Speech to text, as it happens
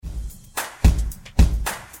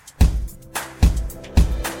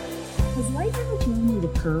life ever thrown you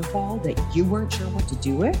a curveball that you weren't sure what to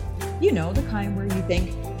do with? You know, the kind where you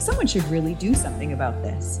think, someone should really do something about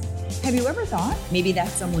this. Have you ever thought maybe that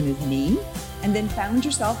someone is me? And then found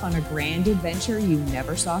yourself on a grand adventure you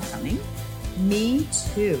never saw coming? Me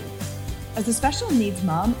too. As a special needs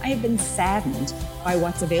mom, I have been saddened by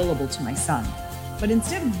what's available to my son. But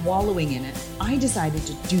instead of wallowing in it, I decided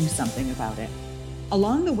to do something about it.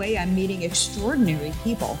 Along the way, I'm meeting extraordinary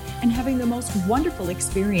people and having the most wonderful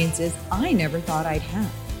experiences I never thought I'd have.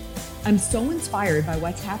 I'm so inspired by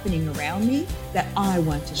what's happening around me that I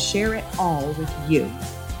want to share it all with you.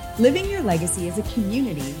 Living Your Legacy is a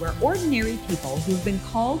community where ordinary people who have been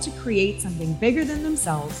called to create something bigger than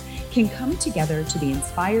themselves can come together to be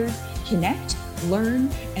inspired, connect, learn,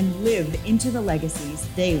 and live into the legacies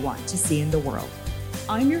they want to see in the world.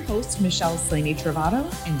 I'm your host, Michelle Slaney Travato,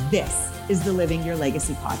 and this is the Living Your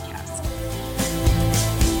Legacy podcast.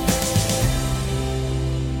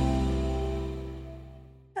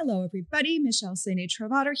 Hello, everybody. Michelle Slaney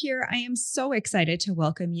Travato here. I am so excited to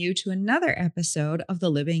welcome you to another episode of the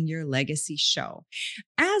Living Your Legacy show.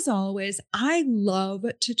 As always, I love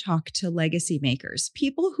to talk to legacy makers,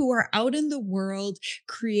 people who are out in the world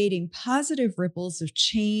creating positive ripples of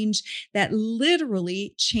change that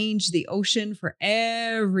literally change the ocean for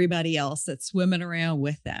everybody else that's swimming around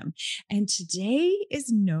with them. And today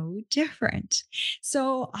is no different.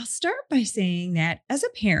 So I'll start by saying that as a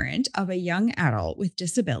parent of a young adult with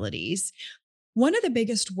disabilities, one of the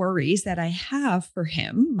biggest worries that I have for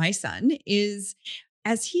him, my son, is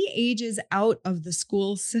as he ages out of the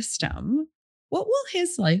school system, what will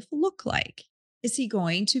his life look like? Is he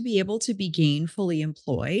going to be able to be gainfully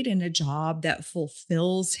employed in a job that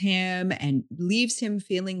fulfills him and leaves him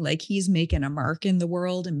feeling like he's making a mark in the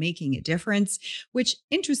world and making a difference, which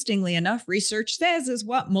interestingly enough, research says is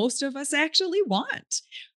what most of us actually want?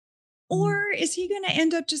 Or is he going to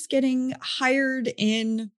end up just getting hired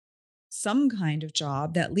in some kind of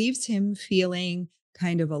job that leaves him feeling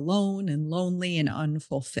kind of alone and lonely and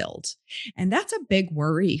unfulfilled? And that's a big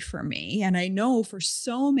worry for me. And I know for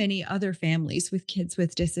so many other families with kids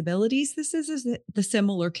with disabilities, this is the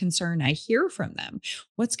similar concern I hear from them.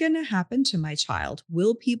 What's going to happen to my child?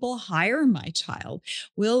 Will people hire my child?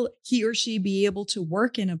 Will he or she be able to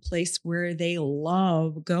work in a place where they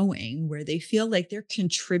love going, where they feel like they're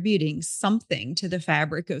contributing something to the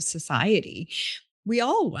fabric of society? We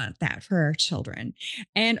all want that for our children.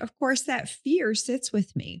 And of course, that fear sits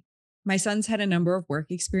with me. My son's had a number of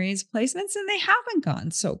work experience placements and they haven't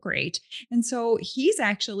gone so great. And so he's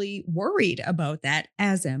actually worried about that,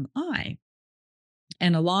 as am I.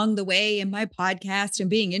 And along the way in my podcast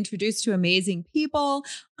and being introduced to amazing people,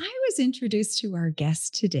 I was introduced to our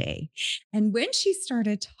guest today. And when she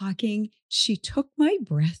started talking, she took my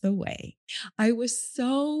breath away. I was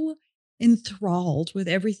so enthralled with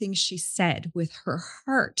everything she said, with her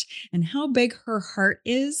heart and how big her heart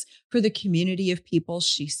is for the community of people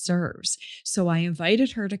she serves. So I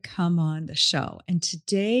invited her to come on the show. And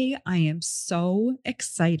today I am so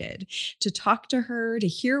excited to talk to her, to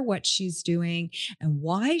hear what she's doing and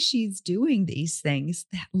why she's doing these things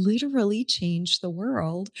that literally change the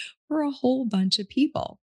world for a whole bunch of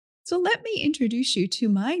people. So let me introduce you to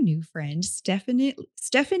my new friend, Stephanie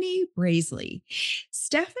Brasley.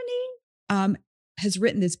 Stephanie has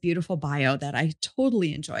written this beautiful bio that I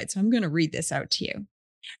totally enjoyed. So I'm going to read this out to you.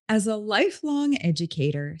 As a lifelong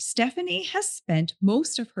educator, Stephanie has spent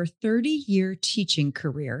most of her 30-year teaching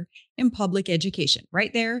career in public education.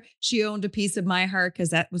 Right there, she owned a piece of my heart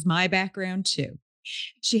because that was my background too.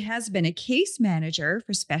 She has been a case manager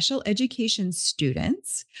for special education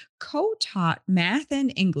students, co-taught math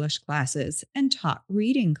and English classes, and taught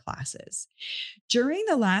reading classes. During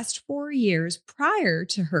the last 4 years prior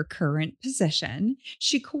to her current position,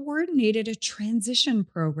 she coordinated a transition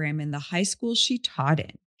program in the high school she taught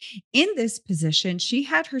in. In this position, she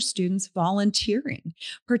had her students volunteering,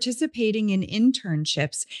 participating in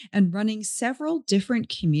internships, and running several different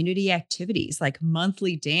community activities like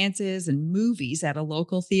monthly dances and movies at a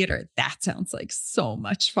local theater. That sounds like so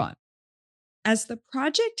much fun. As the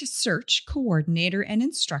project search coordinator and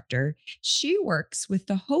instructor, she works with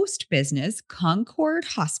the host business, Concord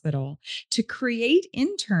Hospital, to create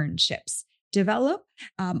internships, develop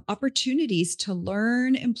opportunities to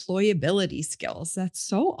learn employability skills. That's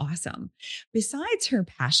so awesome. Besides her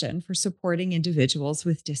passion for supporting individuals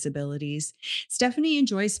with disabilities, Stephanie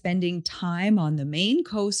enjoys spending time on the Maine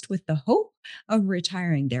coast with the hope of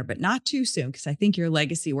retiring there, but not too soon, because I think your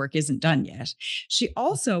legacy work isn't done yet. She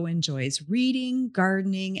also enjoys reading,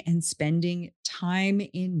 gardening, and spending time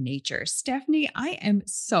in nature. Stephanie, I am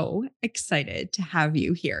so excited to have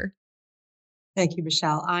you here. Thank you,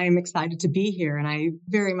 Michelle. I am excited to be here, and I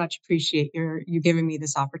very much appreciate you giving me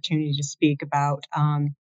this opportunity to speak about,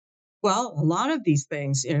 well, a lot of these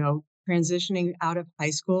things, transitioning out of high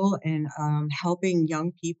school and helping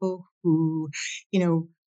young people who, you know,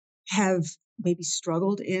 have maybe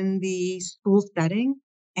struggled in the school setting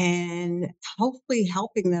and hopefully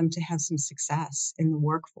helping them to have some success in the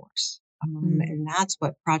workforce. Mm, And that's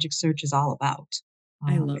what Project Search is all about,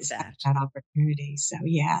 I love is having that. that opportunity. So,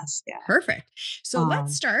 yes, yeah. Perfect. So let's Um,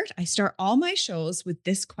 start. I start all my shows with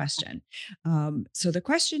this question. So the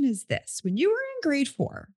question is this: when you were in grade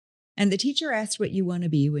 4 and the teacher asked what you want to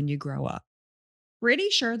be when you grow up, pretty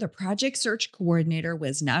sure the project search coordinator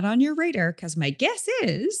was not on your radar because my guess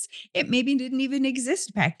is it maybe didn't even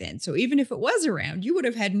exist back then. So even if it was around, you would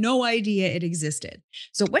have had no idea it existed.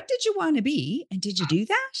 So what did you want to be? And did you do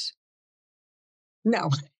that?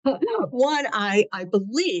 No. One, I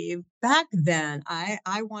believe back then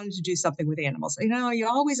I wanted to do something with animals. You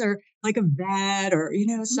always are like a vet or,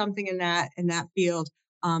 Mhm. something in that field.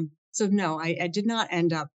 So no, I did not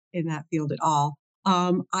end up in that field at all.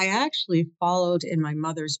 I actually followed in my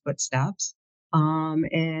mother's footsteps,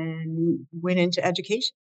 and went into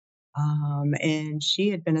education. And she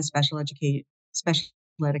had been a special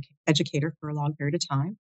educator for a long period of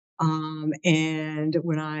time. And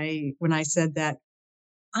when I said that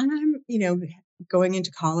I'm, going into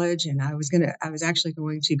college and I was actually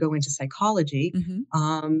going to go into psychology. Mhm.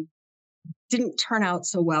 Um, didn't turn out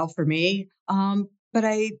so well for me. But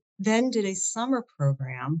I then did a summer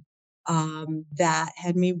program that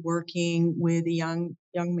had me working with a young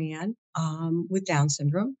man with Down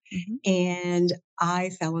syndrome, Mhm. and I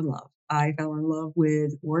fell in love. I fell in love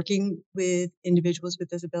with working with individuals with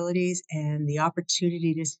disabilities and the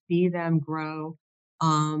opportunity to see them grow.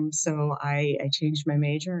 So I changed my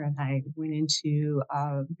major and I went into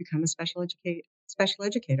become a special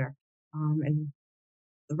educator. And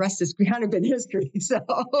the rest has kind of been history. So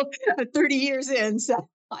 30 years in, so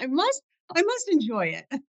I must enjoy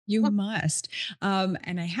it. You must.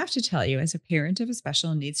 And I have to tell you, as a parent of a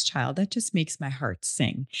special needs child, that just makes my heart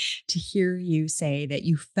sing to hear you say that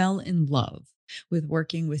you fell in love with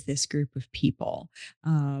working with this group of people,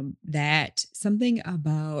 that something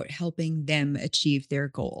about helping them achieve their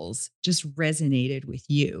goals just resonated with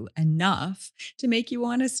you enough to make you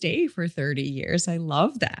want to stay for 30 years. I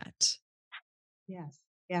love that. Yes,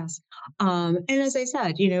 yes. And as I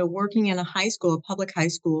said, working in a public high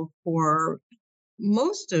school for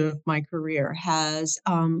most of my career has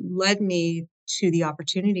led me to the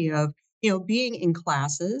opportunity of being in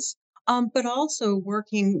classes, but also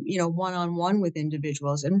working one on one with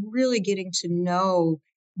individuals and really getting to know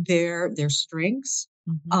their strengths,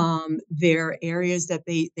 Hmm. their areas that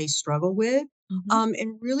they struggle with, Hmm.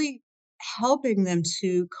 and really helping them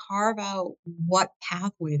to carve out what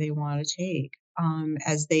pathway they want to take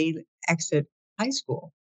as they exit high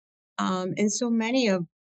school. And so many of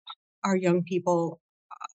our young people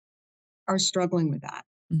are struggling with that.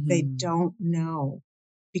 They Hmm. don't know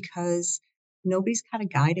because nobody's kind of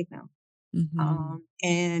guiding them. Hmm.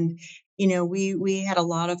 And we had a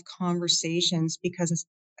lot of conversations because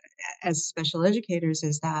as special educators,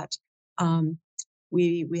 is that um,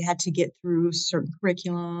 we had to get through certain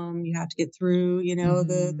curriculum. You have to get through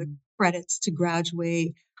the Hmm. credits to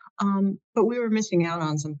graduate. But we were missing out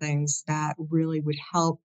on some things that really would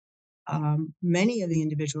help many of the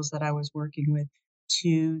individuals that I was working with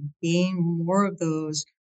to gain more of those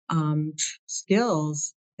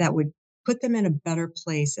skills that would put them in a better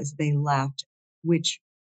place as they left, which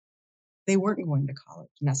they weren't going to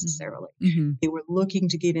college necessarily. Hmm. They were looking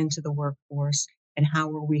to get into the workforce, and how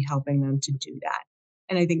were we helping them to do that?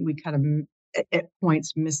 And I think we kind of at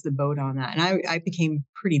points missed the boat on that. And I became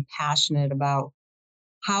pretty passionate about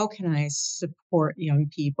how can I support young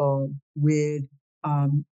people with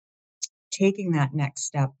um, taking that next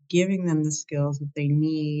step, giving them the skills that they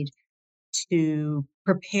need to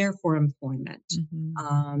prepare for employment.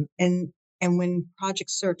 Hmm. And when Project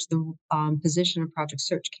Search, the position of Project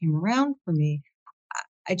Search came around for me,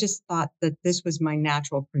 I just thought that this was my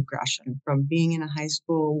natural progression from being in a high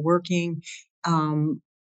school, working, um,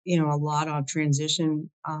 a lot on transition,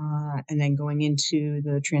 and then going into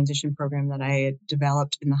the transition program that I had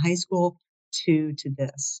developed in the high school to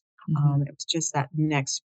this. Hmm. It was just that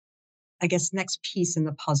next I guess, next piece in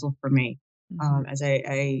the puzzle for me, Hmm. as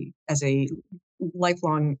a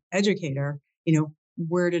lifelong educator,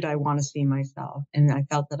 where did I wanna see myself? And I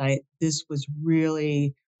felt that I this was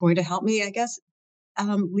really going to help me, I guess,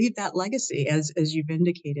 leave that legacy as you've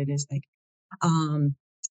indicated, is like, um,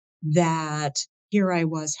 that here I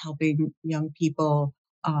was helping young people,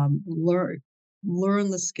 learn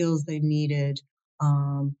the skills they needed,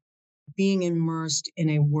 um, being immersed in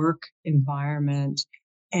a work environment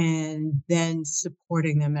and then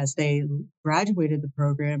supporting them as they graduated the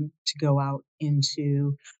program to go out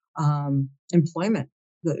into employment.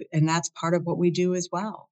 And that's part of what we do as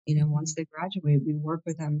well. Once Mhm. they graduate, we work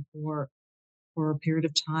with them for a period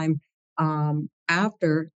of time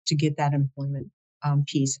after to get that employment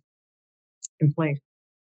piece in place.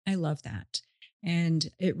 I love that. And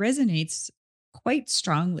it resonates quite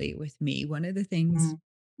strongly with me. One of the things, Mm,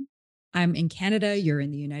 I'm in Canada, you're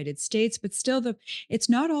in the United States, but still it's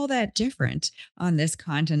not all that different on this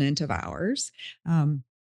continent of ours. Um,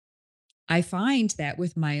 I find that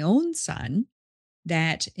with my own son,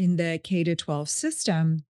 that in the K to 12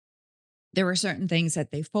 system, there are certain things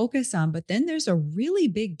that they focus on, but then there's a really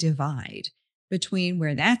big divide between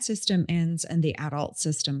where that system ends and the adult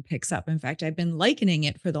system picks up. In fact, I've been likening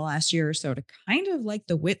it for the last year or so to kind of like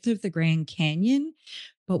the width of the Grand Canyon,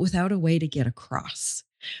 but without a way to get across.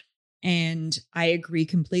 And I agree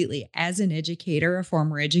completely. As an educator, a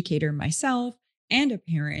former educator myself, and a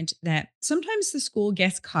parent, that sometimes the school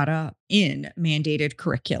gets caught up in mandated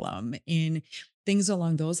curriculum, in things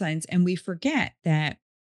along those lines. And we forget that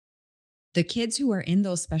the kids who are in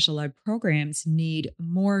those special ed programs need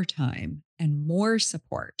more time and more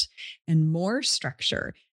support and more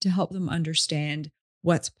structure to help them understand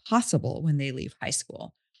what's possible when they leave high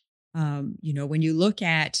school. When you look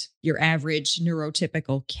at your average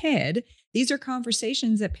neurotypical kid, these are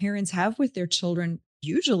conversations that parents have with their children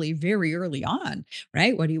usually very early on,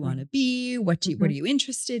 right? What do you want mm, to be? What mhm, are you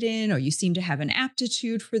interested in? Or you seem to have an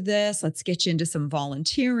aptitude for this. Let's get you into some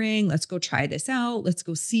volunteering. Let's go try this out. Let's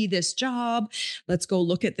go see this job. Let's go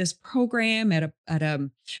look at this program at a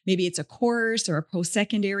maybe it's a course or a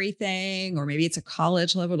post-secondary thing, or maybe it's a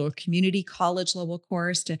college level or community college level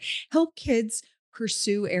course to help kids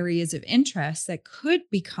pursue areas of interest that could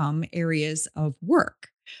become areas of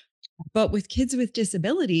work. But with kids with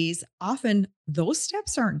disabilities, often those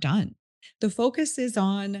steps aren't done. The focus is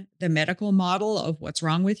on the medical model of what's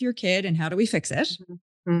wrong with your kid and how do we fix it. mhm,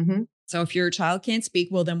 mhm, So if your child can't speak,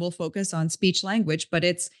 well, then we'll focus on speech language, but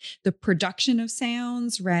it's the production of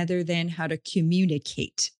sounds rather than how to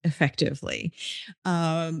communicate effectively.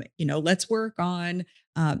 Let's work on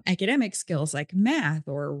academic skills like math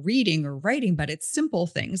or reading or writing, but it's simple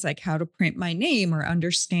things like how to print my name or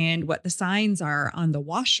understand what the signs are on the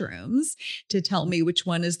washrooms to tell me which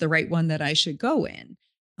one is the right one that I should go in,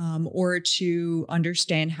 or to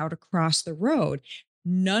understand how to cross the road.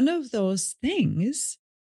 None of those things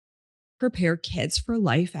prepare kids for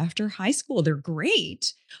life after high school. They're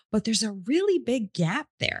great, but there's a really big gap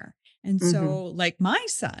there. And mhm, so, like my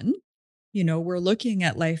son, we're looking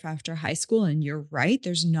at life after high school, and you're right.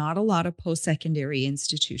 There's not a lot of post secondary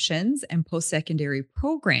institutions and post secondary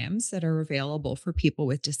programs that are available for people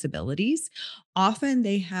with disabilities. Often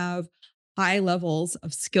they have high levels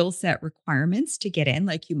of skill set requirements to get in,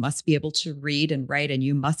 like you must be able to read and write, and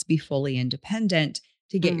you must be fully independent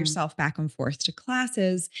to get mm, yourself back and forth to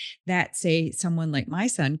classes that, say, someone like my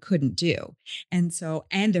son couldn't do. And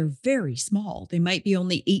they're very small. They might be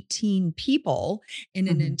only 18 people in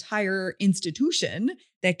an mhm. entire institution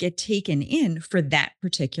that get taken in for that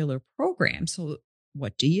particular program. So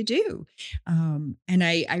what do you do? And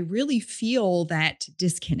I really feel that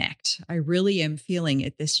disconnect. I really am feeling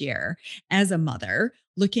it this year as a mother,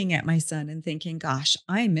 looking at my son and thinking, gosh,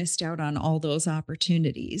 I missed out on all those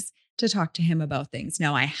opportunities to talk to him about things.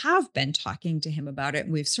 Now, I have been talking to him about it,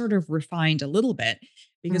 and we've sort of refined a little bit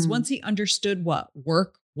because Mm, once he understood what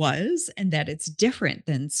work was and that it's different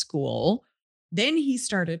than school, then he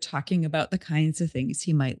started talking about the kinds of things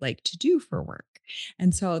he might like to do for work.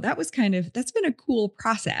 And so that's been a cool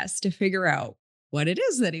process to figure out what it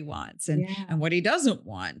is that he wants and yeah, what he doesn't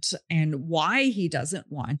want and why he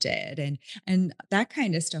doesn't want it and that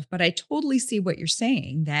kind of stuff. But I totally see what you're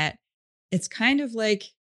saying, that it's kind of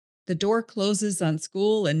like the door closes on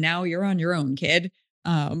school and now you're on your own, kid,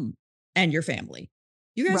 um, and your family.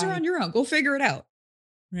 You guys are right. on your own. Go figure it out,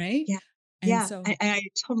 right? Yeah, And yeah, so I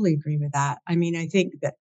totally agree with that. I mean, I think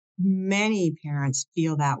that many parents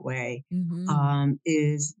feel that way, mhm,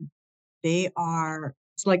 is they are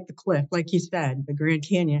it's like the cliff, like you said, the Grand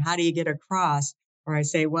Canyon. How do you get across? Or I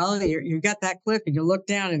say, well, you got that cliff, and you look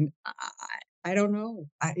down, and I don't know.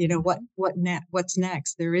 mhm, What's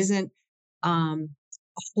next? There isn't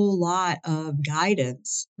a whole lot of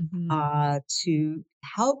guidance mhm, to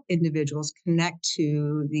help individuals connect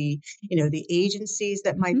to the agencies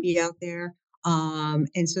that might mhm, be out there,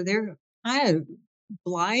 and so they're kind of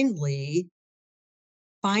blindly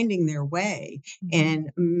finding their way, mhm,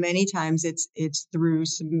 and many times it's through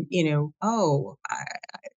some, "Oh,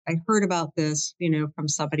 I heard about this, from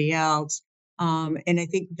somebody else," and I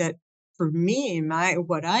think that for me, my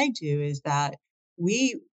what I do is that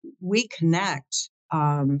we we connect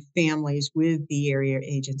families with the area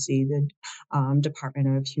agency, the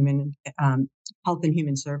Department of Human Health and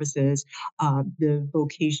Human Services, the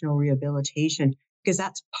vocational rehabilitation, because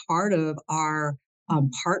that's part of our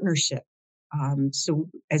partnership. So,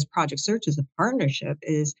 as Project Search is a partnership,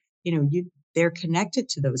 is you they're connected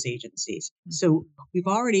to those agencies. So Mhm. we've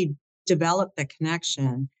already developed the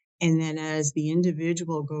connection. And then as the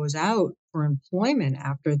individual goes out for employment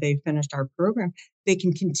after they've finished our program, they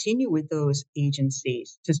can continue with those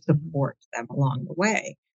agencies to Mhm. support them along the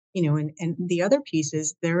way. And the other piece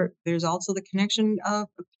is there's also the connection of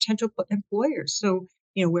potential employers. So,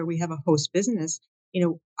 where we have a host business,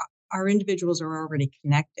 our individuals are already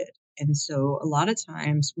connected. And so a lot of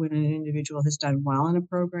times when an individual has done well in a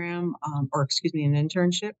program, or excuse me, an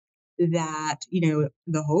internship, that,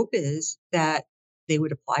 the hope is that they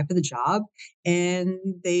would apply for the job and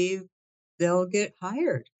they'll get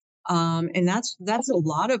hired. And that's a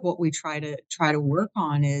lot of what we try to work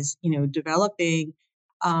on is, developing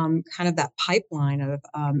kind of that pipeline of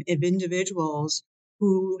individuals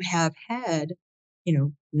who have had,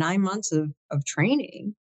 9 months of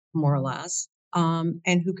training, more or Mhm. less,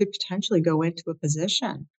 and who could potentially go into a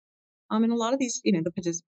position. And a lot of these,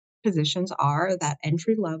 positions are that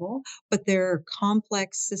entry level, but they're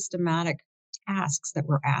complex, systematic tasks that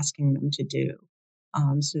we're asking them to do.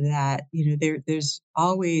 So that there's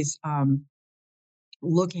always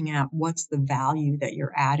looking at what's the value that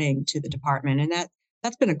you're adding to the department. And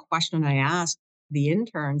that's been a question I ask the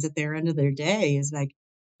interns at their end of their day is like,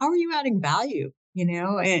 how are you adding value?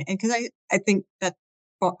 And because I think that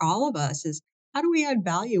for all of us is how do we add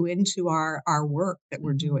value into our work that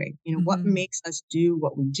we're Mhm. doing? What Mhm. makes us do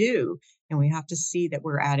what we do? And we have to see that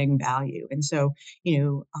we're adding value. And so,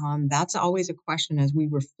 that's always a question as we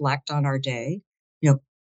reflect on our day. You know,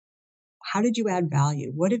 how did you add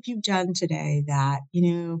value? What have you done today that,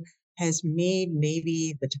 has made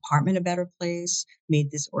maybe the department a better place, made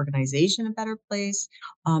this organization a better place,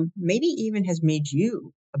 maybe even has made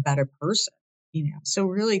you a better person, So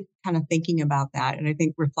really kind of thinking about that. And I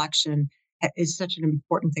think reflection is such an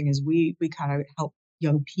important thing as we kind of help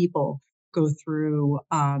young people go through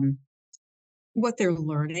what they're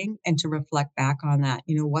learning and to reflect back on that,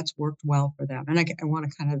 what's worked well for them. And I want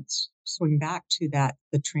to kind of swing back to that,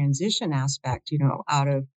 the transition aspect, out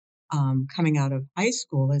of coming out of high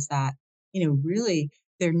school is that, really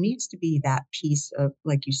there needs to be that piece of,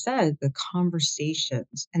 like you said, the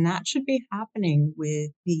conversations. And that should be happening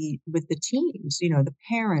with the teams, the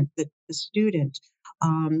parent, the student,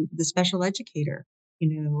 the special educator,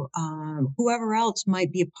 whoever else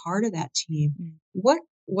might be a part of that team. Mm.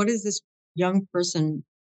 What is this young person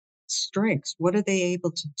strengths? What are they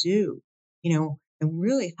able to do? And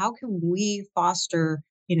really, how can we foster,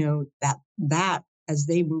 that as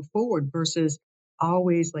they move forward versus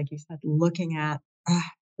always, like you said, looking at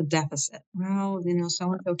the deficit. Well, so and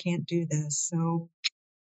so can't do this, so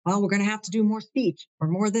well, we're going to have to do more speech or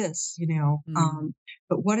more this, Mm.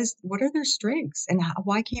 But what are their strengths, and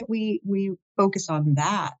why can't we focus on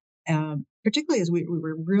that? Particularly as we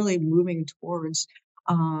were really moving towards,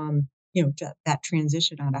 that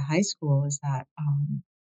transition out of high school, is that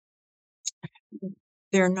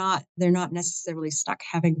they're not necessarily stuck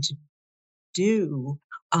having to do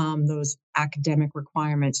those academic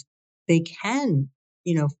requirements. They can,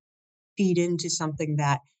 you know, feed into something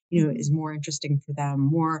that Mhm. is more interesting for them,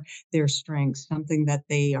 more their strengths, something that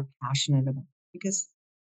they are passionate about, because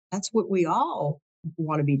that's what we all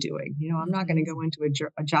want to be doing. I'm not going to go Mhm. into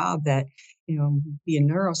a job that be in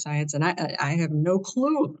neuroscience and I have no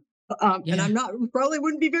clue, and Yeah. I'm not probably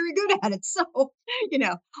wouldn't be very good at it. So you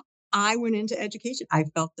know I went into education. I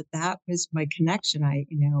felt that that was my connection. I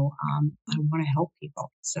want to help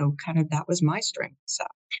people, so kind of that was my strength. So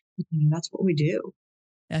that's what we do.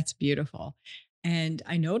 That's beautiful. And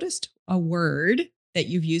I noticed a word that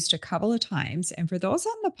you've used a couple of times. And for those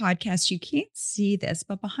on the podcast, you can't see this,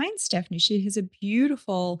 but behind Stephanie, she has a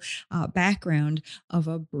beautiful background of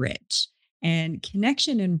a bridge. And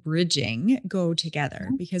connection and bridging go together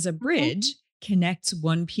Mhm, because a mhm. bridge connects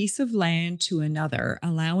one piece of land to another,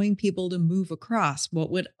 allowing people to move across what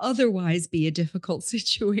would otherwise be a difficult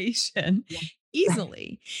situation Yeah.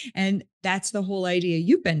 easily. And that's the whole idea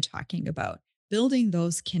you've been talking about, building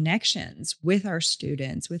those connections with our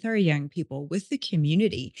students, with our young people, with the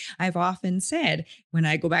community. I've often said, when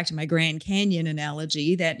I go back to my Grand Canyon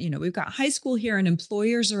analogy, that, we've got high school here and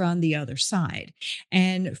employers are on the other side.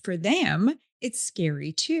 And for them, it's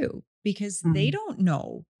scary too, because they Mhm. don't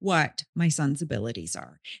know what my son's abilities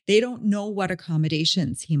are. They don't know what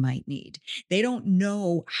accommodations he might need. They don't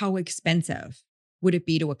know how expensive would it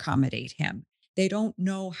be to accommodate him? They don't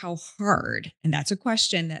know how hard, and that's a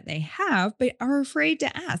question that they have, but are afraid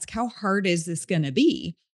to ask, how hard is this going to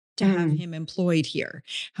be to have Mm, him employed here?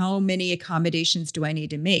 How many accommodations do I need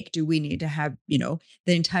to make? Do we need to have, the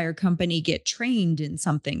entire company get trained in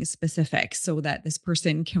something specific so that this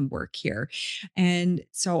person can work here? And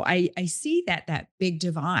so I see that that big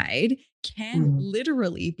divide can mm,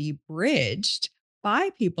 literally be bridged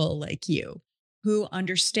by people like you who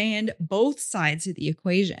understand both sides of the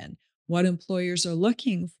equation, what employers are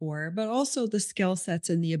looking for, but also the skill sets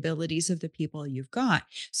and the abilities of the people you've got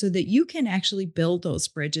so that you can actually build those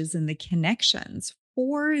bridges and the connections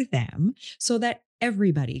for them so that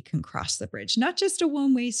everybody can cross the bridge, not just a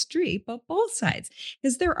one-way street, but both sides.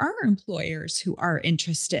 Because there are employers who are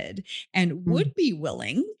interested and would mm. be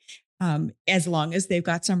willing, as long as they've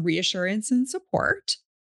got some reassurance and support,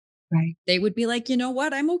 Right. they would be like, you know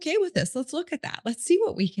what? I'm okay with this. Let's look at that. Let's see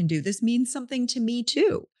what we can do. This means something to me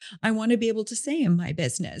too. I want to be able to say in my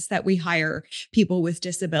business that we hire people with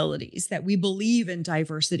disabilities, that we believe in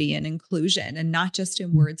diversity and inclusion, and not just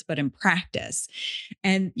in Mm, words, but in practice.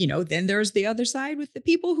 And, then there's the other side with the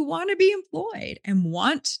people who want to be employed and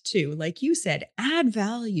want to, like you said, add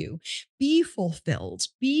value, be fulfilled,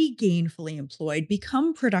 be gainfully employed,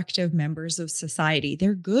 become productive members of society.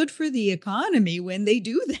 They're good for the economy when they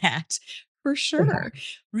do that, for sure.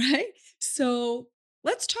 correct. Right. So,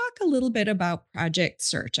 let's talk a little bit about project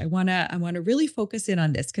search. I want to really focus in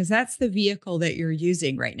on this because that's the vehicle that you're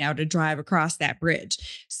using right now to drive across that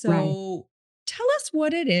bridge. Right. So, tell us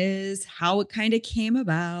what it is, how it kind of came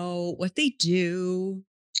about, what they do.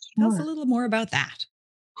 Tell us a Sure. little more about that.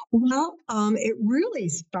 Well, it really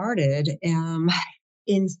started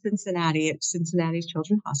in Cincinnati at Cincinnati's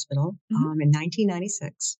Children's Hospital Mhm, in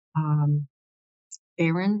 1996.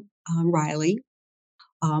 Aaron Riley,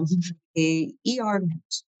 who's a ER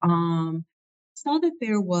nurse, saw that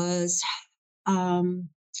there was um,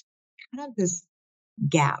 kind of this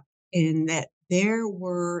gap in that there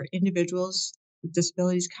were individuals with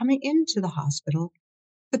disabilities coming into the hospital,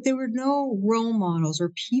 but there were no role models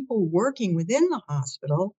or people working within the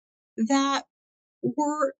hospital that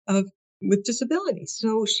were of with disabilities.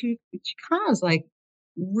 So she kind of was like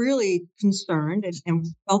really concerned and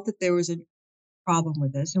felt that there was a problem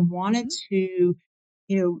with this and wanted mhm, to,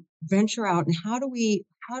 venture out and how do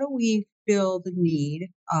we fill the need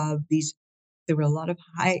of these. There were a lot of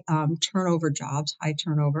high turnover jobs, high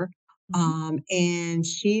turnover. mhm, And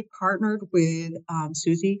she partnered with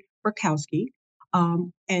Susie Burkowski,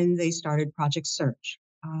 and they started Project Search.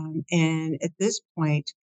 And at this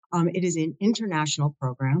point, it is an international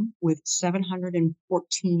program with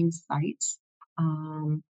 714 sites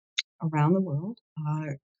um, around the world.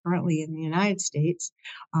 Currently in the United States,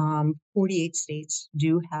 48 states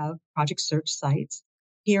do have Project Search sites.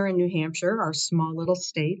 Here in New Hampshire, our small little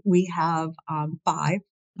state, we have five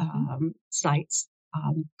mhm, sites.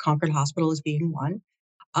 Concord Hospital is being one.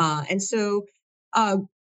 And so uh,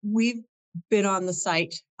 we've been on the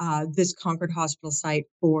site, this Concord Hospital site,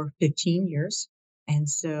 for 15 years. And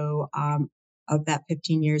so of that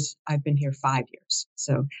 15 years, I've been here 5 years.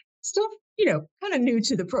 So still, kind of new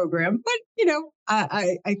to the program, but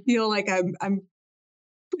I feel like I'm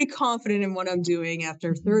pretty confident in what I'm doing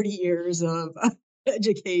after mhm, 30 years of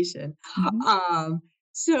education. mhm, Um,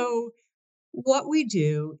 so what we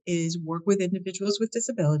do is work with individuals with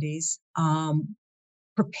disabilities,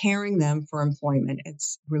 preparing them for employment.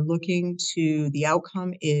 We're looking to the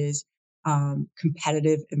outcome is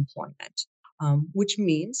competitive employment, which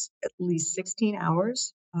means at least 16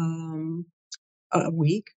 hours a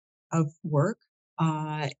week of work.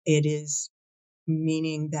 It is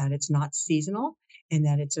meaning that it's not seasonal and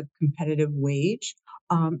that it's a competitive wage.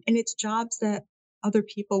 And it's jobs that other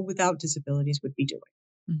people without disabilities would be doing.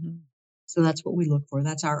 mhm, So that's what we look for.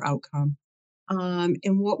 That's our outcome.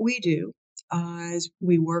 And what we do is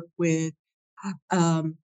we work with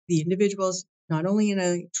um, the individuals not only in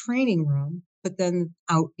a training room, but then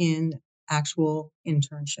out in actual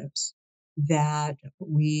internships that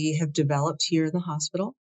we have developed here in the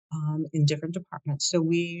hospital in different departments. So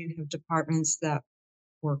we have departments that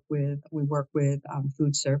we work with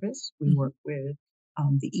food service, we mhm, work with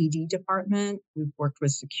the ED department, we've worked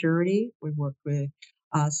with security, we've worked with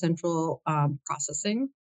central processing.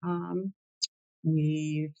 Um,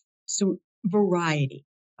 we've so variety.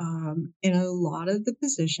 And a lot of the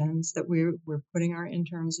positions that we're putting our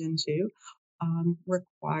interns into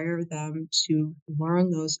require them to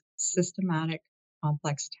learn those systematic,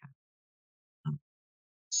 complex tasks.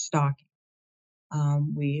 Stocking.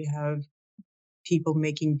 We have people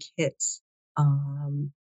making kits.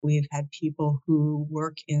 Um, we've had people who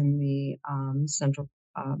work in the central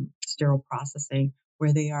sterile processing,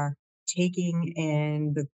 where they are taking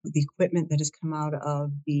in the equipment that has come out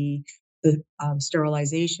of the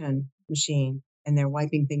sterilization machine, and they're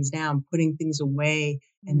wiping things down, putting things away,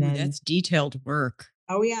 and Ooh, then that's detailed work.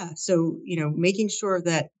 oh yeah, so making sure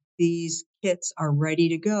that these kits are ready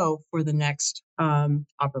to go for the next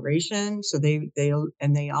operation. So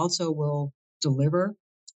they also will deliver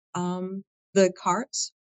um, the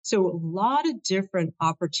carts. So a lot of different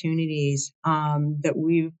opportunities that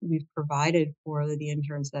we've provided for the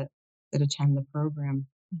interns that attend the program.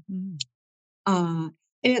 Mhm. Uh,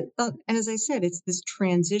 and as I said, it's this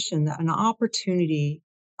transition, an opportunity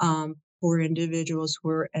for individuals who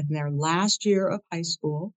are in their last year of high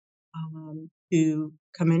school to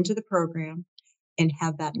come into the program and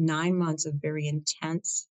have that 9 months of very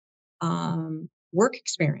intense work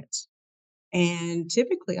experience. And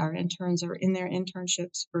typically, our interns are in their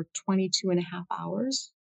internships for 22 and a half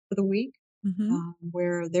hours for the week, Mhm.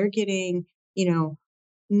 where they're getting, you know,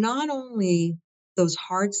 not only those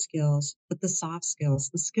hard skills, but the soft skills,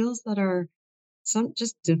 the skills that are some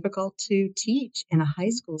just difficult to teach in a high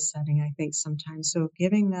school setting, I think sometimes. So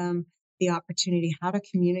giving them the opportunity how to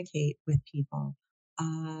communicate with people,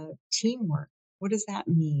 teamwork. What does that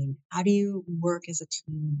mean? How do you work as a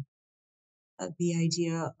team? The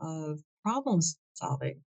idea of problem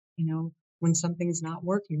solving. When something's not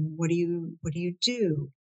working, what do you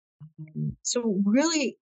do? So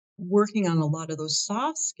really working on a lot of those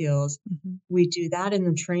soft skills. Mhm. We do that in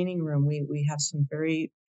the training room. We have some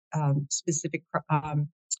very specific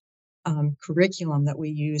curriculum that we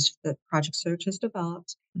use that Project Search has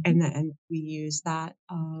developed, Mhm. and we use that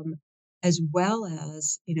as well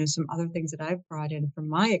as some other things that I've brought in from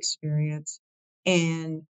my experience,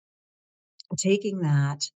 and taking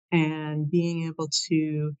that and being able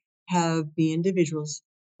to have the individuals,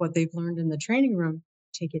 what they've learned in the training room,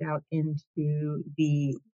 take it out into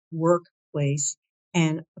the workplace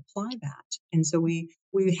and apply that. And so we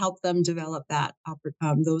help them develop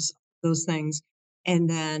those things. And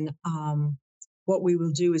then what we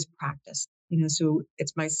will do is practice. So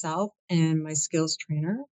it's myself and my skills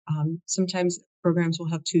trainer. Sometimes programs will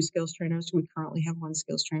have two skills trainers. We currently have one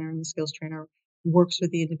skills trainer, and the skills trainer works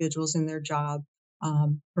with the individuals in their job,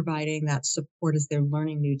 providing that support as they're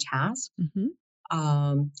learning new tasks. Mhm.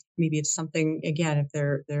 Maybe it's something again, if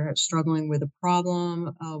they're struggling with a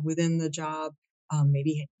problem within the job,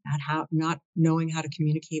 maybe not knowing how to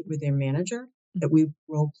communicate with their manager, Mhm. that we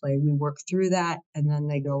role play, we work through that, and then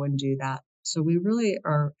they go and do that. So we really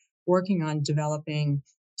are working on developing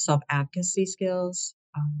self advocacy skills,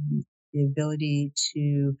 the ability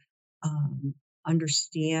to um,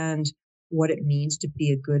 understand what it means to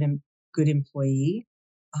be a good employee,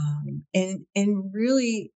 and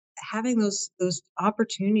really having those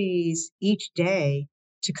opportunities each day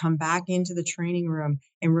to come back into the training room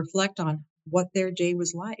and reflect on what their day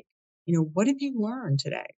was like. What have you learned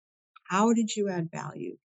today? How did you add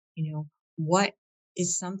value? What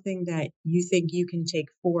is something that you think you can take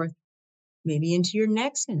forth maybe into your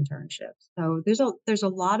next internship? So there's a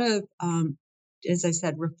lot of as I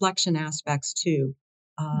said, reflection aspects too,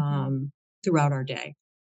 Mhm. throughout our day.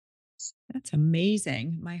 That's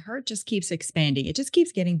amazing. My heart just keeps expanding. It just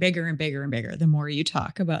keeps getting bigger and bigger and bigger the more you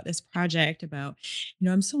talk about this project.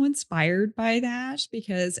 I'm so inspired by that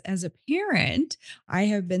because as a parent, I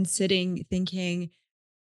have been sitting thinking,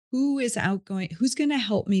 who's going to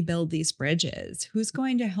help me build these bridges, who's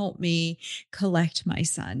going to help me collect my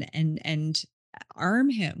son and arm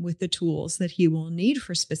him with the tools that he will need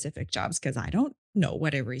for specific jobs, because I don't know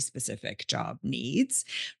what every specific job needs,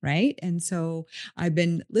 right? And so I've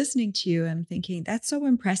been listening to you and thinking that's so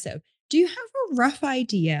impressive. Do you have a rough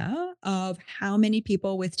idea of how many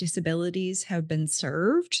people with disabilities have been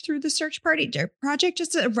served through the search party project?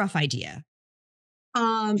 Just a rough idea.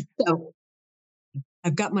 So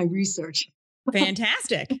I've got my research.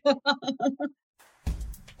 Fantastic.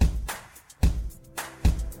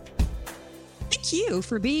 Thank you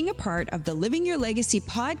for being a part of the Living Your Legacy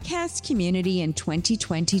podcast community in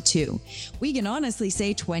 2022. We can honestly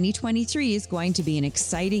say 2023 is going to be an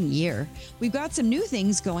exciting year. We've got some new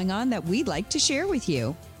things going on that we'd like to share with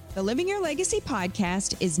you. The Living Your Legacy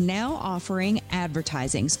podcast is now offering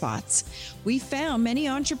advertising spots. We found many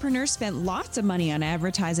entrepreneurs spent lots of money on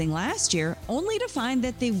advertising last year, only to find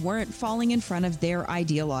that they weren't falling in front of their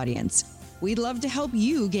ideal audience. We'd love to help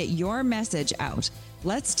you get your message out.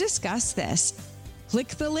 Let's discuss this. Click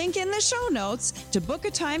the link in the show notes to book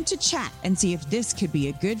a time to chat and see if this could be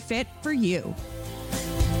a good fit for you.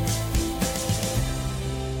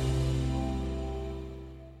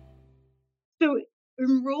 So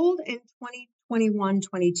enrolled in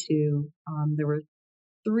 2021-22, there were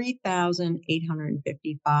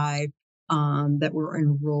 3,855 that were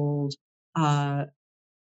enrolled uh,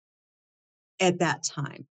 at that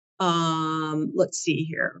time. Let's see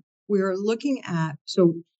here. We were looking at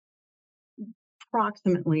so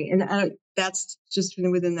approximately, and that's just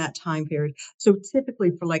within that time period. So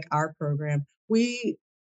typically for like our program, we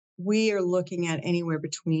are looking at anywhere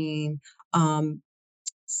between um,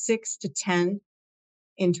 6 to 10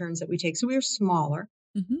 interns that we take. So we are smaller,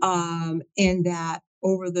 Mhm. and that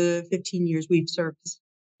over the 15 years we've served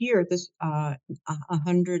here this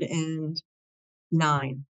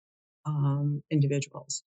 109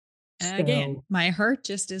 individuals. Again, So my heart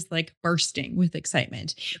just is like bursting with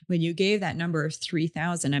excitement. When you gave that number of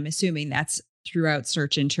 3,000, I'm assuming that's throughout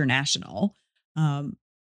Search International. Um,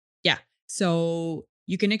 Yeah. So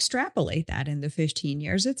you can extrapolate that in the 15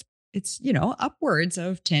 years. It's upwards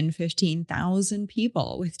of 10, 15,000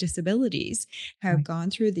 people with disabilities have right. gone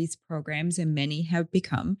through these programs, and many have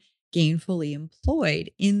become gainfully employed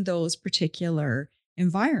in those particular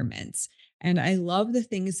environments. And I love the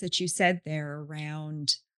things that you said there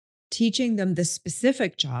around teaching them the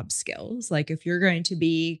specific job skills. Like if you're going to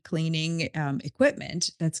be cleaning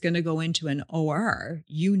equipment that's going to go into an OR,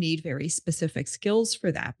 you need very specific skills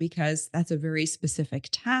for that because that's a very specific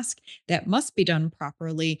task that must be done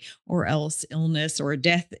properly, or else illness or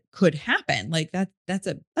death could happen. Like that's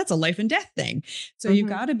a life and death thing. So you Hmm.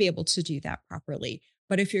 got to be able to do that properly.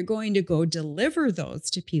 But if you're going to go deliver those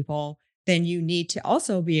to people, then you need to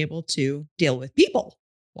also be able to deal with people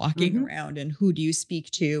walking Hmm. around, and who do you speak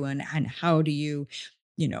to, and how do you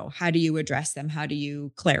address them, how do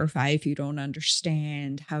you clarify if you don't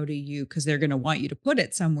understand, how do you, because they're going to want you to put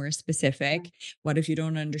it somewhere specific. Right. What if you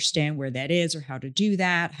don't understand where that is or how to do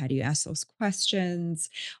that, how do you ask those questions?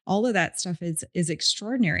 All of that stuff is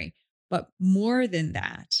extraordinary. But more than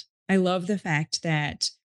that, I love the fact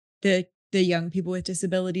that the young people with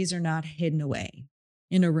disabilities are not hidden away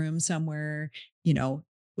in a room somewhere, you know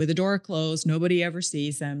with a door closed. Nobody ever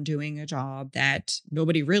sees them doing a job that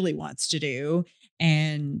nobody really wants to do,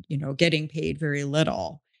 and, getting paid very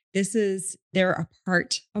little. They're a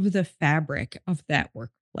part of the fabric of that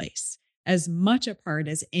workplace, as much a part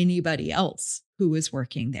as anybody else who is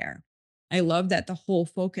working there. I love that the whole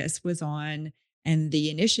focus was on, and the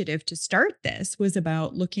initiative to start this was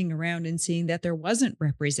about looking around and seeing that there wasn't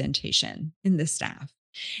representation in the staff,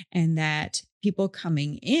 and that people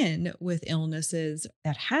coming in with illnesses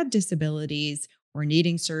that had disabilities or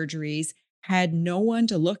needing surgeries had no one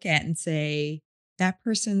to look at and say, that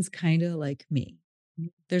person's kind of like me.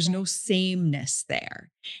 There's no Right. sameness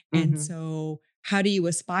there. And Hmm. so, how do you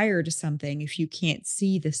aspire to something if you can't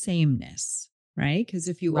see the sameness? Right. Because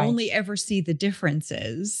if you Right. only ever see the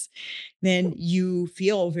differences, then you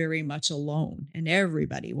feel very much alone, and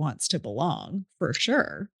everybody wants to belong for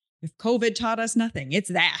sure. If COVID taught us nothing, it's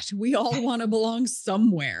that we all want to belong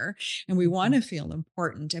somewhere, and we want to Exactly. feel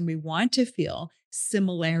important, and we want to feel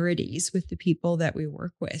similarities with the people that we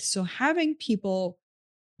work with. So having people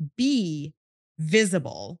be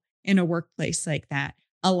visible in a workplace like that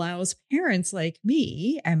allows parents like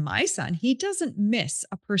me and my son, he doesn't miss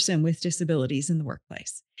a person with disabilities in the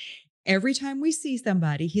workplace. Every time we see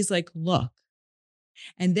somebody, he's like, look,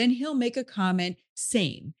 and then he'll make a comment,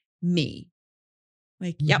 same, me.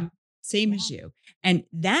 Like, Hmm. yep, same Yeah. as you. And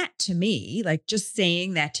that to me, like just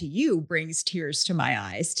saying that to you brings tears to my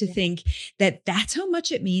eyes to Yeah. think that that's how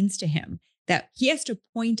much it means to him. That he has to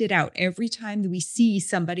point it out every time that we see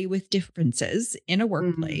somebody with differences in a Hmm.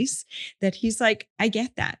 workplace, that he's like, I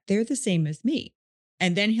get that. They're the same as me.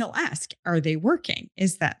 And then he'll ask, are they working?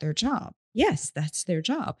 Is that their job? Yes, that's their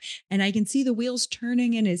job. And I can see the wheels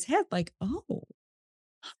turning in his head like, oh,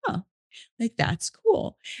 huh, like, that's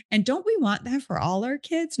cool. And don't we want that for all our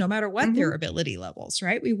kids, no matter what Hmm. their ability levels,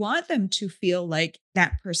 right? We want them to feel like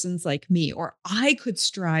that person's like me, or I could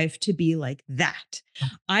strive to be like that.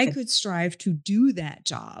 I Right. could strive to do that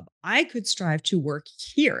job. I could strive to work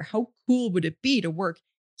here. How cool would it be to work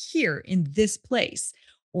here in this place?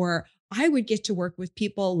 Or I would get to work with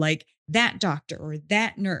people like that doctor or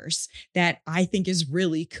that nurse that I think is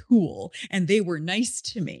really cool, and they were nice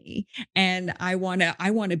to me, and I want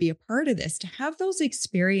to be a part of this. To have those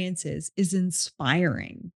experiences is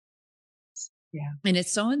inspiring. Yeah. And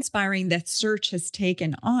it's so inspiring that Search has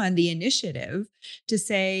taken on the initiative to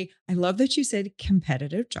say, I love that you said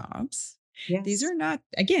competitive jobs. These Yes. are not,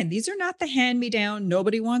 again, these are not the hand me down,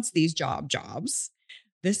 nobody wants these jobs.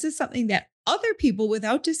 This is something that other people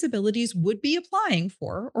without disabilities would be applying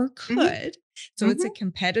for or Hmm. could. So it's a Hmm.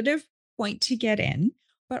 competitive point to get in,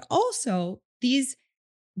 but also these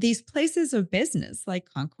places of business like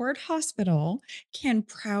Concord Hospital can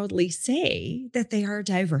proudly say that they are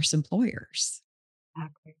diverse employers.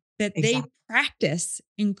 Exactly. that they Exactly. practice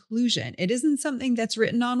inclusion. It isn't something that's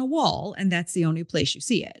written on a wall and that's the only place you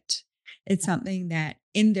see it. It's something that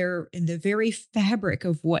in the very fabric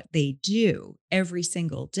of what they do every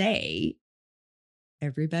single day,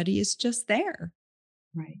 everybody is just there.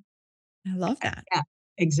 Right. I love that. Yeah,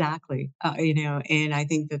 exactly. And I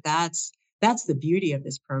think that that's the beauty of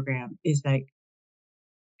this program is that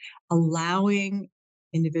allowing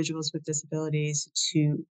individuals with disabilities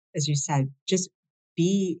to, as you said, just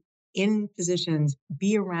be in positions,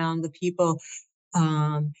 be around the people.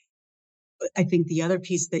 Um, I think the other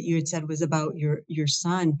piece that you had said was about your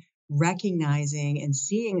son recognizing and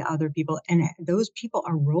seeing other people, and those people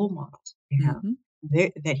are role models to him.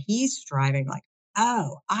 Mhm. That he's striving like,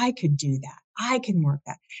 oh, I could do that. I can work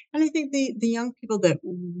that. And I think the young people that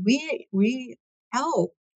we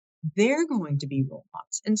help, they're going to be role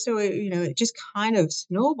models. And so it just kind of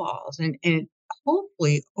snowballs and it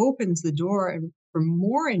hopefully opens the door for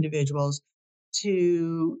more individuals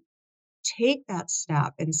to take that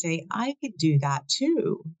step and say, I could do that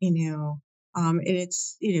too. And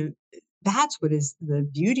that's what is the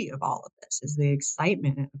beauty of all of this is the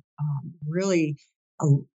excitement of really uh,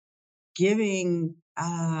 giving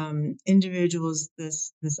individuals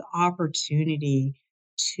this opportunity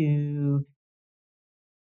to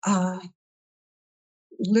uh,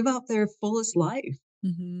 live out their fullest life.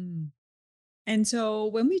 Mhm. And so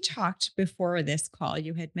when we talked before this call,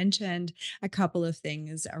 you had mentioned a couple of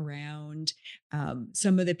things around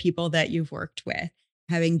some of the people that you've worked with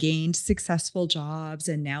having gained successful jobs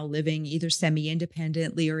and now living either semi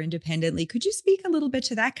independently or independently. Could you speak a little bit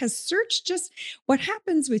to that? Because search just what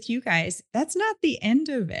happens with you guys, that's not the end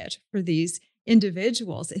of it for these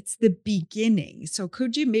individuals, it's the beginning. So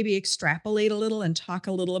could you maybe extrapolate a little and talk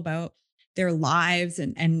a little about their lives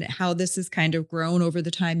and how this has kind of grown over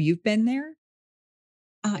the time you've been there?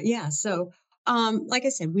 Yeah. So, like I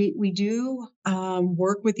said, we do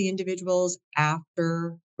work with the individuals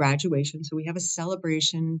after graduation. So we have a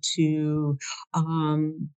celebration to,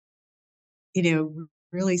 um,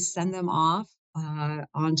 really send them off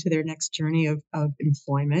onto their next journey of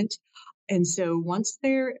employment. And so once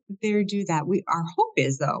they're do that, we our hope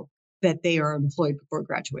is though that they are employed before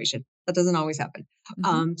graduation. That doesn't always happen.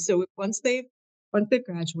 Mhm. So once they've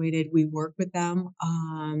graduated, we work with them,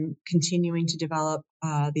 continuing to develop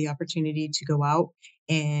the opportunity to go out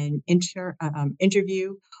and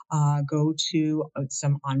interview, go to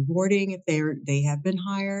some onboarding if they have been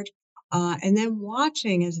hired, and then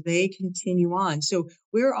watching as they continue on. So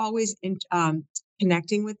we're always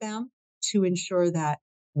connecting with them to ensure that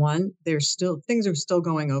one, there's still things are still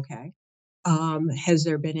going okay. Has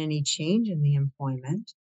there been any change in the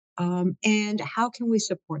employment? And how can we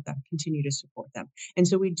support them, continue to support them? And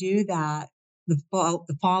so we do that the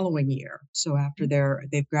following year. So after Mhm.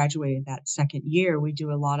 they've graduated that second year, we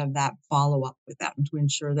do a lot of that follow up with them to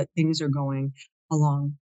ensure that things are going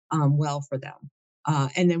along well for them.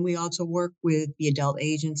 And then we also work with the adult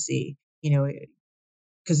agency,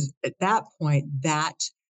 because at that point, that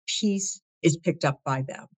piece is picked up by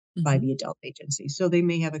them, by Mhm. the adult agency. So they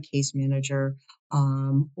may have a case manager,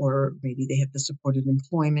 or maybe they have the supported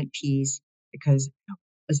employment piece because,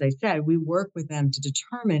 as I said, we work with them to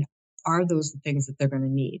determine are those the things that they're going to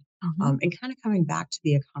need. Mhm. And kind of coming back to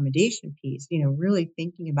the accommodation piece, really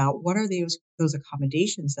thinking about what are those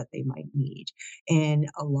accommodations that they might need. And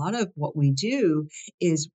a lot of what we do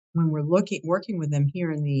is when we're working with them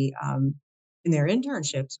here in their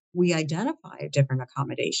internships, we identify different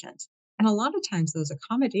accommodations. And a lot of times those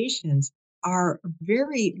accommodations are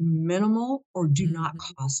very minimal or do not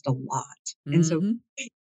Mhm. cost a lot. And so Mhm.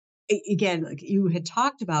 again, like you had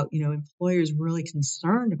talked about, employers really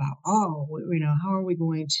concerned about, oh, how are we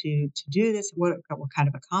going to do this? What kind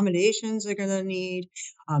of accommodations they're going to need?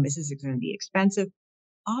 Is this going to be expensive?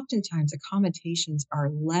 Oftentimes, accommodations are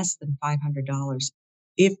less than $500,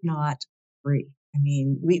 if not free. I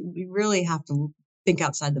mean, we really have to think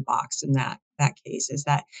outside the box in that case. Is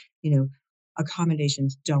that you know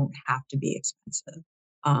accommodations don't have to be expensive.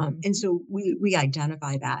 And Mhm. so we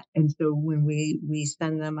identify that, and so when we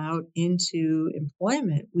send them out into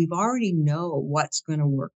employment, we've already know what's going to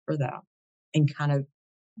work for them, and kind of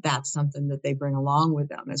that's something that they bring along with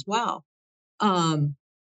them as well. Um,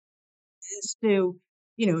 so,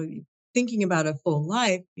 you know, thinking about a full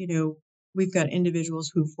life, we've got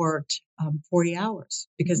individuals who've worked 40 hours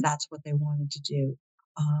because Mhm. that's what they wanted to do.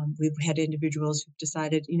 We've had individuals who've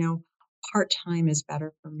decided, part time is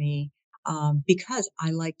better for me because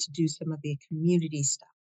I like to do some of the community stuff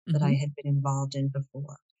that I Mhm. had been involved in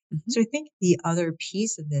before. Mhm. So I think the other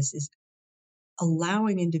piece of this is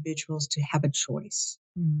allowing individuals to have a choice.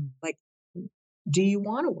 Mm. Like, do you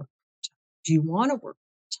want to work? Do you want to work?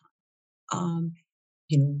 Um,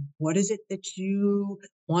 what is it that you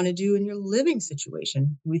want to do in your living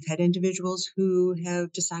situation? We've had individuals who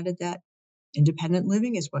have decided that independent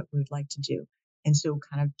living is what we would like to do. And so,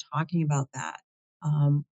 kind of talking about that.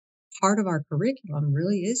 Um, Part of our curriculum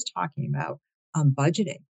really is talking about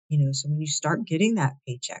budgeting. So when you start getting that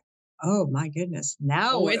paycheck, oh my goodness,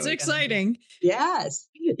 now Oh, what are it's we going to do? exciting. Yes,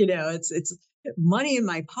 it's money in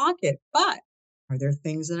my pocket, but are there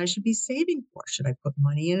things that I should be saving for? Should I put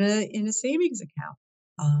money in a savings account?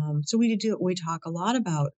 So we talk a lot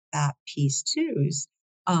about that piece too.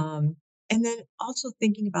 Um, and then also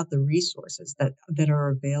thinking about the resources that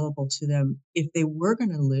are available to them if they were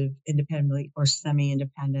going to live independently or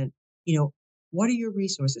semi-independent. You know, what are your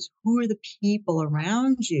resources? Who are the people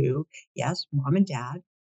around you? Yes, mom and dad,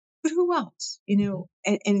 but who else?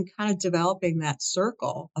 And kind of developing that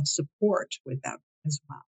circle of support with them as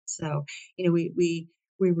well. So, we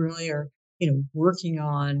really are, working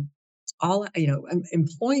on all,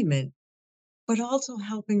 employment, but also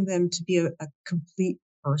helping them to be a complete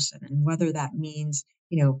person. And whether that means,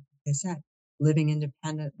 like I said, living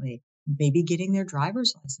independently, maybe getting their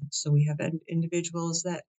driver's license. So we have individuals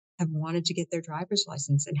that have wanted to get their driver's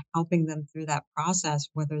license and helping them through that process,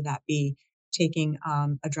 whether that be taking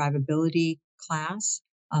a drivability class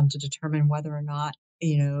to determine whether or not,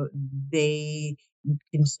 they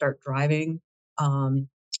can start driving. Um,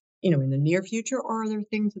 in the near future, or are there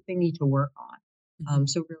things that they need to work on? Mhm.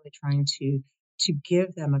 So really trying to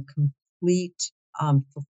give them a complete,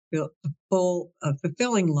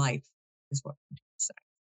 fulfilling life is what I'm saying.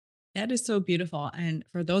 That is so beautiful. And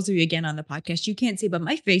for those of you again on the podcast, you can't see, but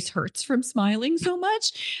my face hurts from smiling so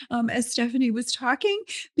much as Stephanie was talking,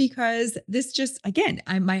 because this just, again,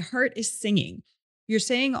 my heart is singing. You're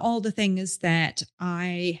saying all the things that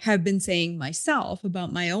I have been saying myself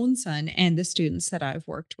about my own son and the students that I've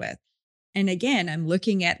worked with. And again, I'm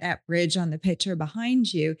looking at that bridge on the picture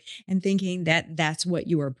behind you and thinking that that's what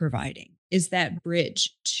you are providing, is that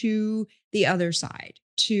bridge to the other side,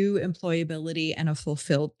 to employability and a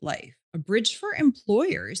fulfilled life, a bridge for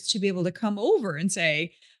employers to be able to come over and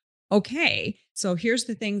say, okay, so here's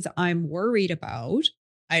the things I'm worried about.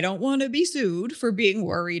 I don't want to be sued for being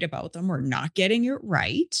worried about them or not getting it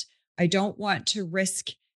right. I don't want to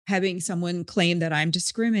risk having someone claim that I'm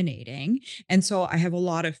discriminating. And so I have a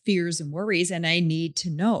lot of fears and worries, and I need to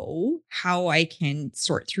know how I can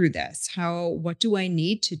sort through this. What do I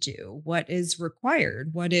need to do? What is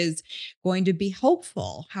required? What is going to be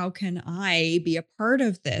helpful? How can I be a part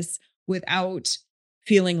of this without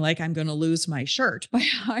feeling like I'm going to lose my shirt by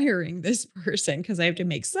hiring this person because I have to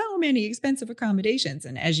make so many expensive accommodations?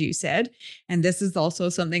 And as you said, and this is also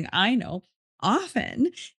something I know,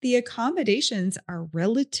 often the accommodations are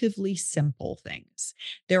relatively simple things.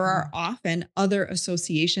 There are Mhm. often other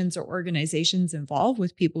associations or organizations involved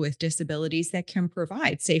with people with disabilities that can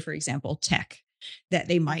provide, say, for example, tech that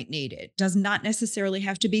they Yeah. might need. It does not necessarily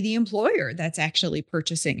have to be the employer that's actually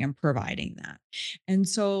purchasing and providing that. And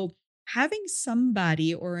so having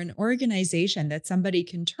somebody or an organization that somebody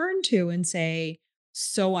can turn to and say,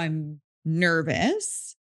 so I'm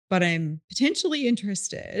nervous, but I'm potentially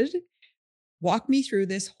interested. Walk me through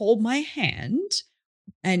this, hold my hand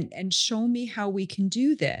and show me how we can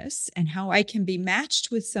do this and how I can be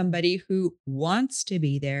matched with somebody who wants to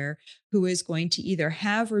be there, who is going to either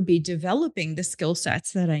have or be developing the skill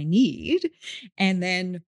sets that I need. And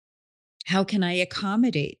then how can I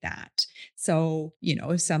accommodate that? So,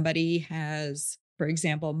 if somebody has, for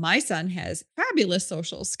example, my son has fabulous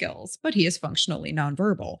social skills, but he is functionally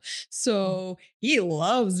nonverbal. Oh, So he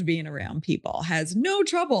loves being around people, has no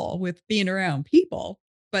trouble with being around people,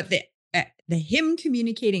 but the him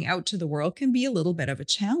communicating out to the world can be a little bit of a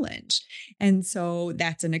challenge. And so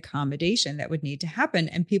that's an accommodation that would need to happen.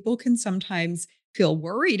 And people can sometimes feel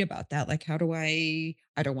worried about that. Like, I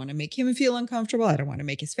don't want to make him feel uncomfortable. I don't want to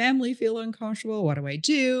make his family feel uncomfortable. What do I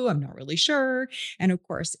do? I'm not really sure. And of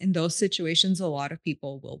course, in those situations, a lot of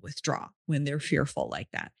people will withdraw when they're fearful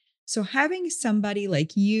like that. So having somebody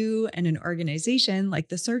like you and an organization like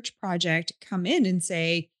the Search Project come in and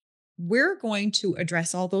say, we're going to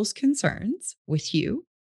address all those concerns with you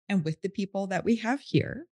and with the people that we have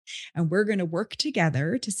here. And we're going to work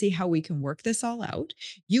together to see how we can work this all out.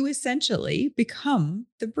 You essentially become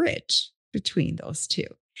the bridge between those two.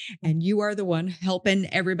 mm, And you are the one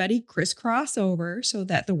helping everybody crisscross over so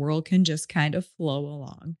that the world can just kind of flow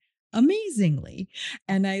along amazingly.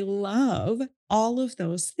 And I love all of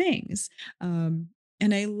those things. Um,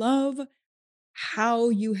 and I love how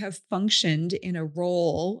you have functioned in a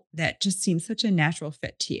role that just seems such a natural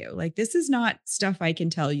fit to you. Like, this is not stuff I can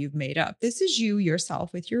tell you've made up. This is you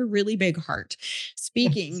yourself with your really big heart yes.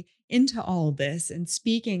 speaking into all this and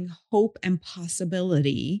speaking hope and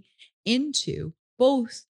possibility into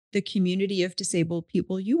both the community of disabled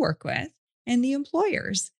people you work with and the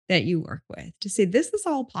employers that you work with to say, this is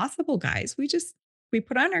all possible, guys. We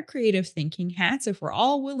put on our creative thinking hats. If we're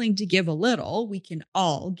all willing to give a little, we can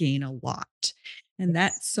all gain a lot. And Yes.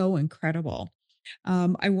 that's so incredible.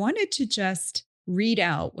 I wanted to just read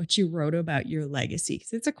out what you wrote about your legacy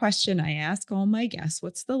because it's a question I ask all my guests.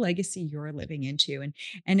 What's the legacy you're living into?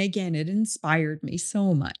 And again, it inspired me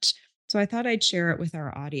so much. So I thought I'd share it with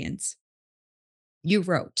our audience. You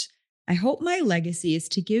wrote, I hope my legacy is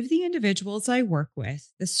to give the individuals I work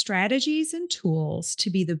with the strategies and tools to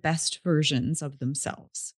be the best versions of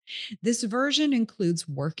themselves. This version includes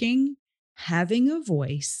working, having a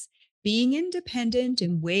voice, being independent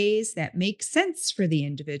in ways that make sense for the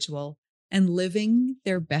individual, and living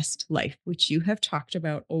their best life, which you have talked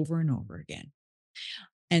about over and over again.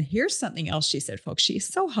 And here's something else she said, folks. She's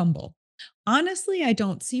so humble. Honestly, I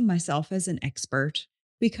don't see myself as an expert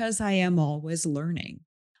because I am always learning.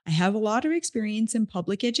 I have a lot of experience in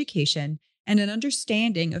public education and an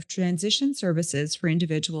understanding of transition services for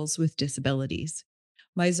individuals with disabilities.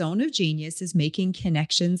 My zone of genius is making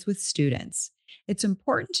connections with students. It's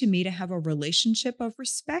important to me to have a relationship of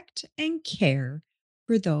respect and care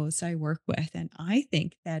for those I work with. And I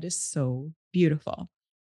think that is so beautiful.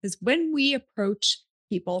 Because when we approach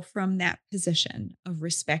people from that position of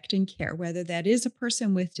respect and care, whether that is a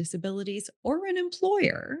person with disabilities or an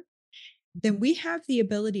employer, then we have the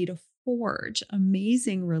ability to forge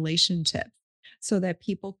amazing relationships so that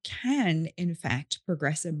people can, in fact,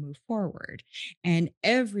 progress and move forward. And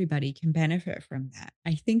everybody can benefit from that.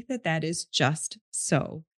 I think that that is just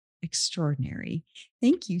so extraordinary.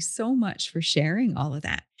 Thank you so much for sharing all of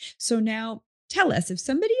that. So now, tell us if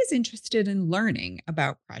somebody is interested in learning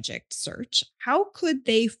about Project Search, how could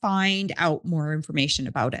they find out more information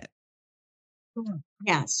about it? Sure.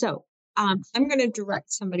 Yeah. So I'm going to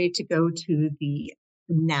direct somebody to go to the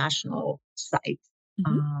national site,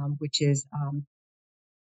 Mhm. which is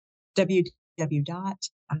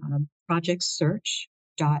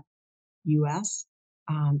www.projectsearch.us.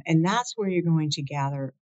 And that's where you're going to gather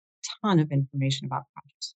a ton of information about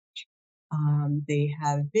Project Search. They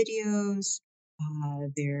have videos,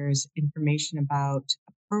 there's information about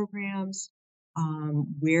programs,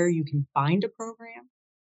 where you can find a program.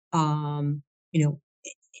 Um, you know,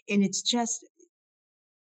 and it's just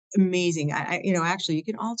amazing. Actually, you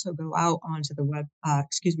can also go out onto the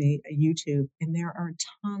YouTube, and there are a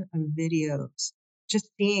ton of videos just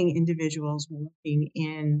seeing individuals working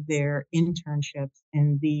in their internships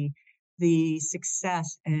and the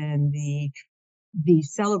success and the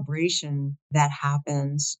celebration that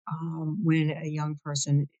happens when a young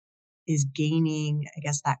person is gaining, I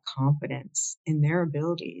guess, that confidence in their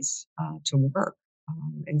abilities to work.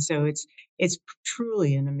 And so it's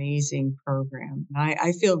truly an amazing program.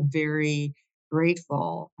 I feel very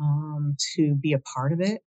grateful to be a part of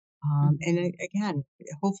it, Mhm. again,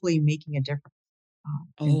 hopefully making a difference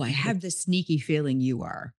in Oh, I people. have this sneaky feeling you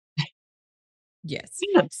are. Yes.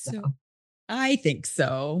 So So, I think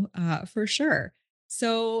so, for sure.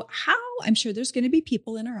 So, how I'm sure there's going to be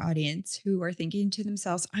people in our audience who are thinking to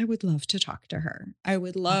themselves, I would love to talk to her. I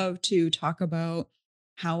would love to talk about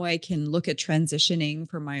how I can look at transitioning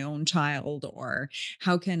for my own child, or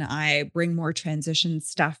how can I bring more transition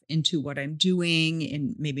stuff into what I'm doing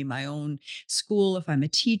in maybe my own school if I'm a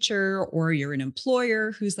teacher, or you're an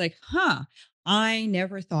employer who's like, I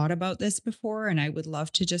never thought about this before, and I would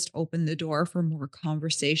love to just open the door for more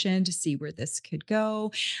conversation to see where this could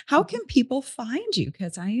go. How mhm. can people find you?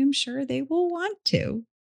 Because I am sure they will want to.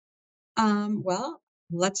 Well,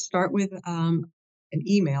 let's start with an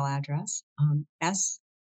email address. S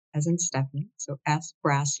as in Stephanie, so S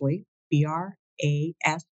Brasley, Brasley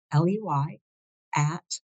at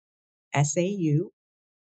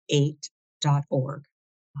sau8.org.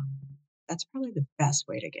 Um, that's probably the best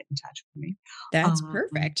way to get in touch with me. That's Um,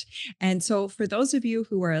 perfect. And so, for those of you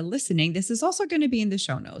who are listening, this is also going to be in the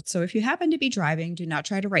show notes. So, if you happen to be driving, do not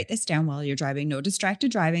try to write this down while you're driving. No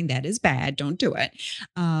distracted driving. That is bad. Don't do it.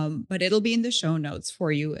 But it'll be in the show notes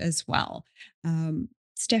for you as well.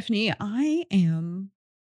 Stephanie, I am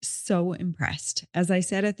so impressed. As I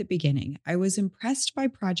said at the beginning, I was impressed by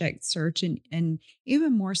Project Search, and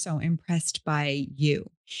even more so impressed by you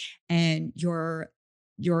and your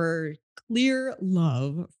clear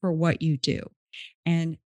love for what you do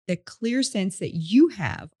and the clear sense that you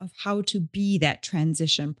have of how to be that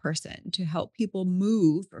transition person to help people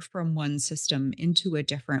move from one system into a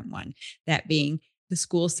different one, that being the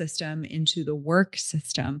school system into the work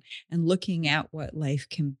system, and looking at what life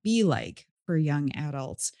can be like for young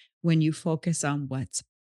adults when you focus on what's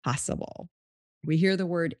possible. We hear the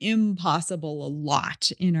word impossible a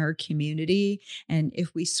lot in our community. And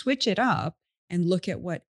if we switch it up and look at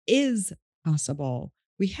what is possible,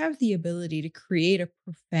 we have the ability to create a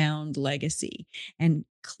profound legacy. And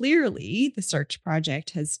clearly, the Search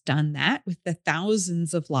Project has done that with the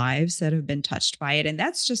thousands of lives that have been touched by it. And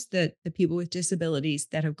that's just the people with disabilities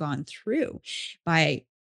that have gone through. By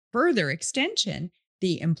further extension,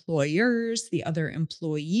 the employers, the other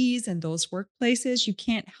employees, and those workplaces, you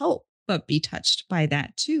can't help but be touched by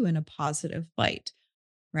that too in a positive light,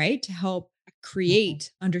 right? To help Mhm.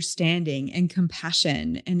 create understanding and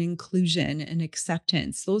compassion and inclusion and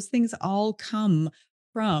acceptance. Those things all come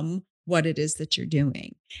from what it is that you're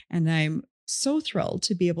doing. And I'm so thrilled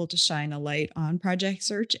to be able to shine a light on Project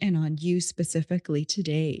Search and on you specifically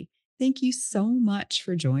today. Thank you so much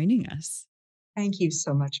for joining us. Thank you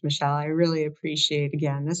so much, Michelle. I really appreciate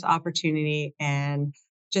again this opportunity and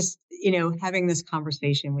just having this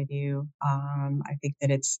conversation with you. I think that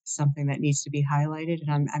it's something that needs to be highlighted,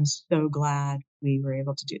 and I'm so glad we were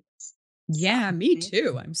able to do this. So Yeah, me thank too.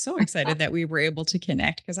 you. I'm so excited that we were able to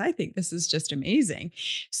connect because I think this is just amazing.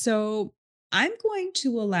 So, I'm going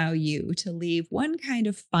to allow you to leave one kind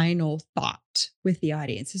of final thought with the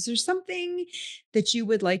audience. Is there something that you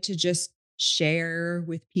would like to just share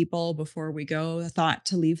with people before we go? A thought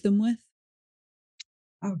to leave them with?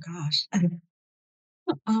 Oh gosh.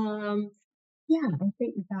 um, yeah, I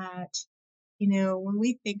think that when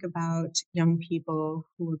we think about young people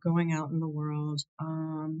who are going out in the world,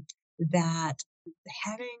 that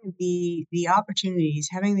having the opportunities,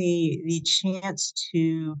 having the chance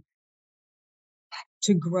to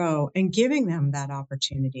grow and giving them that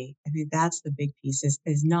opportunity, I think that's the big piece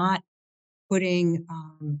is not putting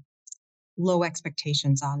low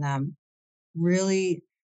expectations on them, really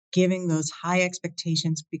giving those high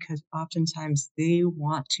expectations because oftentimes they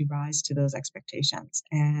want to rise to those expectations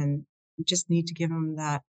and you just need to give them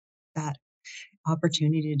that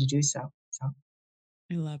opportunity to do so. So,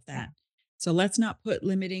 I love yeah. that. So let's not put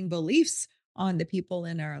limiting beliefs on the people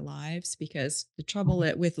in our lives because the trouble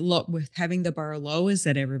Mhm. with having the bar low is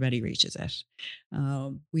that everybody reaches it.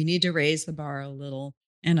 We need to raise the bar a little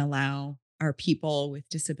and allow our people with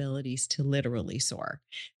disabilities to literally soar.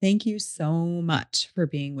 Thank you so much for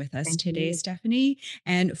being with us Thank today, you. Stephanie.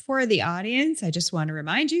 And for the audience, I just want to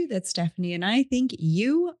remind you that Stephanie and I think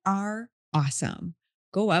you are awesome.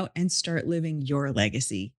 Go out and start living your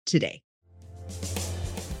legacy today.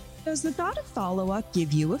 Does the thought of follow up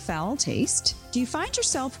give you a foul taste? Do you find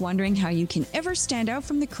yourself wondering how you can ever stand out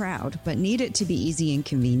from the crowd but need it to be easy and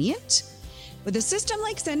convenient? With a system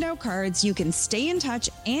like Send Out Cards, you can stay in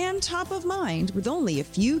touch and top of mind with only a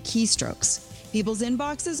few keystrokes. People's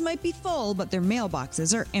inboxes might be full, but their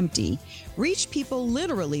mailboxes are empty. Reach people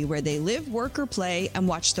literally where they live, work, or play, and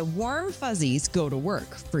watch the warm fuzzies go to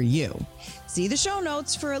work for you. See the show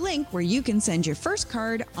notes for a link where you can send your first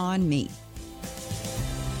card on me.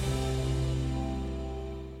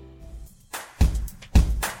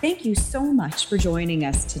 Thank you so much for joining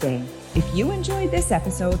us today. If you enjoyed this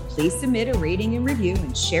episode, please submit a rating and review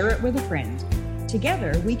and share it with a friend.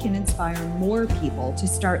 Together, we can inspire more people to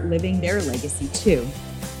start living their legacy too.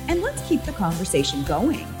 And let's keep the conversation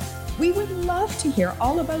going. We would love to hear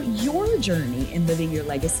all about your journey in living your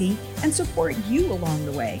legacy and support you along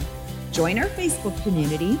the way. Join our Facebook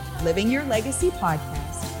community, Living Your Legacy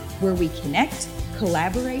Podcast, where we connect,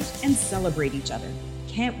 collaborate, and celebrate each other.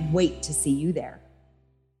 Can't wait to see you there.